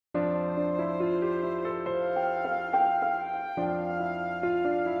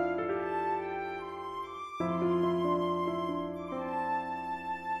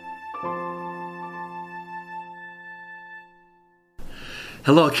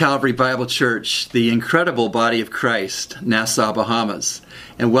Hello, Calvary Bible Church, the incredible body of Christ, Nassau, Bahamas,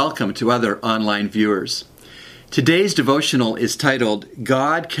 and welcome to other online viewers. Today's devotional is titled,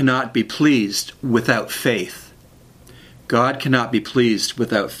 God Cannot Be Pleased Without Faith. God cannot be pleased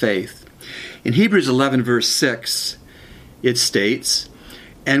without faith. In Hebrews 11, verse 6, it states,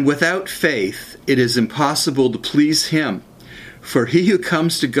 And without faith it is impossible to please Him, for he who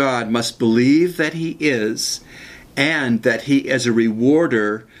comes to God must believe that He is, and that He is a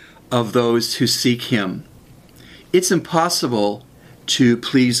rewarder of those who seek Him. It's impossible to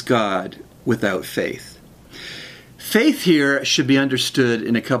please God without faith. Faith here should be understood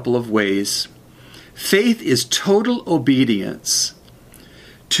in a couple of ways. Faith is total obedience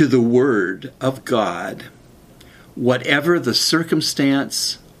to the Word of God, whatever the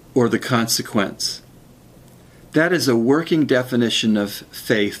circumstance or the consequence. That is a working definition of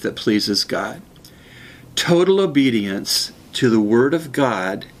faith that pleases God. Total obedience to the Word of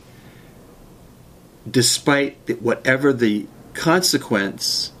God despite whatever the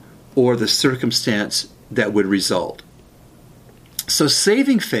consequence or the circumstance that would result. So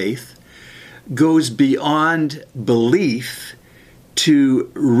saving faith goes beyond belief to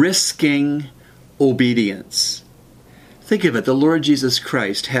risking obedience. Think of it, the Lord Jesus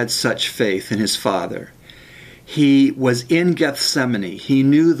Christ had such faith in His Father. He was in Gethsemane. He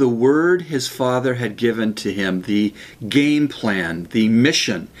knew the word His Father had given to Him, the game plan, the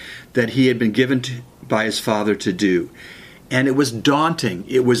mission that He had been given by His Father to do. And it was daunting.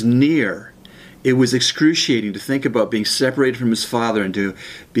 It was near. It was excruciating to think about being separated from His Father and to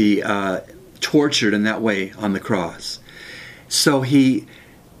be tortured in that way on the cross. So He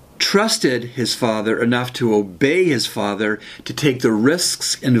trusted His Father enough to obey His Father, to take the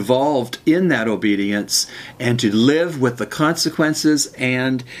risks involved in that obedience, and to live with the consequences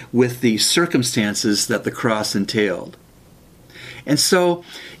and with the circumstances that the cross entailed. And so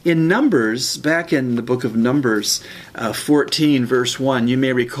in Numbers, back in the book of Numbers 14, verse 1, you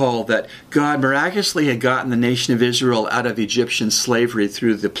may recall that God miraculously had gotten the nation of Israel out of Egyptian slavery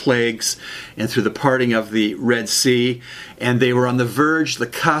through the plagues and through the parting of the Red Sea. And they were on the verge, the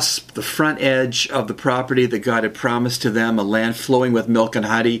cusp, the front edge of the property that God had promised to them, a land flowing with milk and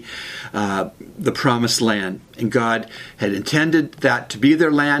honey, the promised land. And God had intended that to be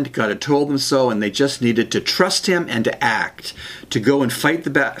their land. God had told them so, and they just needed to trust Him and to act, to go and fight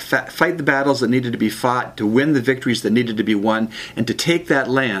the battles that needed to be fought, to win the victories that needed to be won, and to take that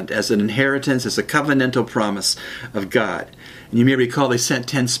land as an inheritance, as a covenantal promise of God. And you may recall they sent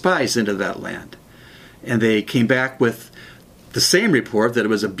 10 spies into that land. And they came back with the same report that it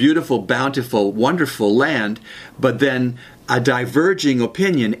was a beautiful, bountiful, wonderful land, but then a diverging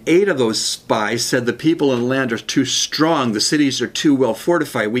opinion. 8 of those spies said the people in the land are too strong, the cities are too well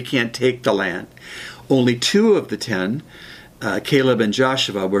fortified, we can't take the land. Only 2 of the 10, Caleb and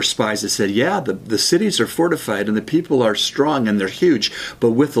Joshua, were spies that said, yeah, the cities are fortified and the people are strong and they're huge,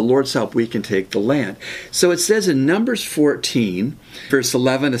 but with the Lord's help we can take the land. So it says in Numbers 14, verse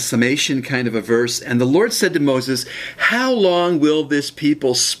 11, a summation kind of a verse, and the Lord said to Moses, how long will this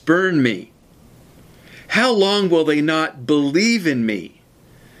people spurn me? How long will they not believe in me,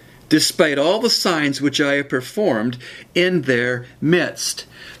 despite all the signs which I have performed in their midst?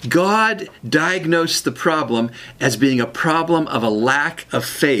 God diagnosed the problem as being a problem of a lack of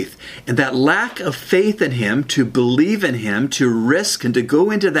faith. And that lack of faith in Him, to believe in Him, to risk and to go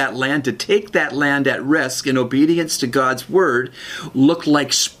into that land, to take that land at risk in obedience to God's word, looked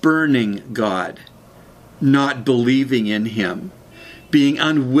like spurning God, not believing in Him, being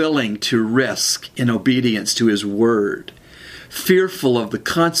unwilling to risk in obedience to His word, fearful of the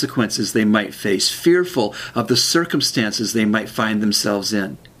consequences they might face, fearful of the circumstances they might find themselves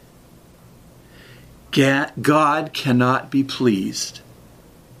in. God cannot be pleased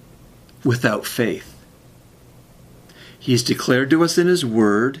without faith. He's declared to us in His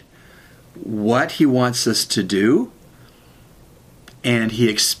word what He wants us to do, and He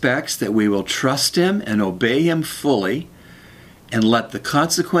expects that we will trust Him and obey Him fully, and let the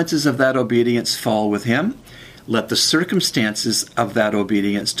consequences of that obedience fall with Him. Let the circumstances of that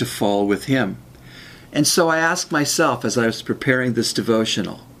obedience to fall with Him. And so I asked myself as I was preparing this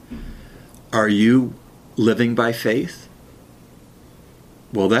devotional, are you living by faith?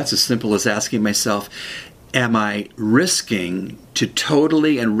 Well, that's as simple as asking myself, am I risking to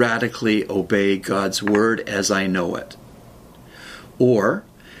totally and radically obey God's word as I know it? Or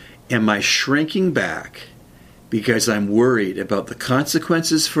am I shrinking back because I'm worried about the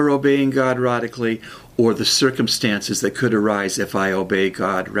consequences for obeying God radically or the circumstances that could arise if I obey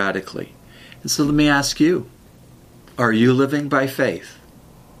God radically? And so let me ask you, are you living by faith?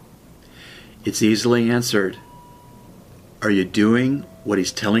 It's easily answered. Are you doing what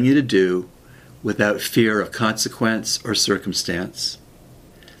He's telling you to do without fear of consequence or circumstance.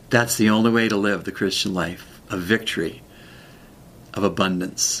 That's the only way to live the Christian life of victory, of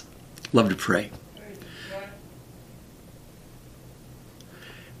abundance. Love to pray.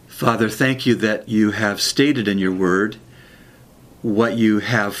 Father, thank you that you have stated in your word what you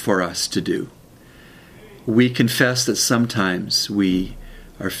have for us to do. We confess that sometimes we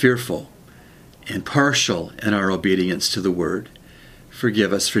are fearful and partial in our obedience to the word.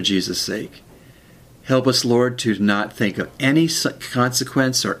 Forgive us for Jesus' sake. Help us, Lord, to not think of any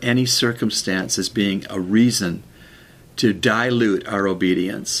consequence or any circumstance as being a reason to dilute our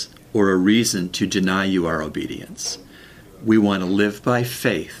obedience or a reason to deny you our obedience. We want to live by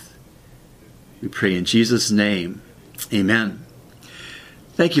faith. We pray in Jesus' name. Amen.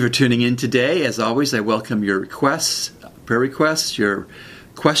 Thank you for tuning in today. As always, I welcome your requests, prayer requests, your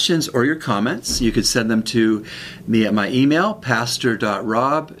questions, or your comments. You can send them to me at my email,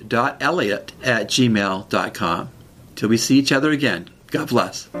 pastor.rob.elliott@gmail.com. Till we see each other again. God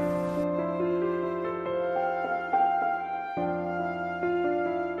bless.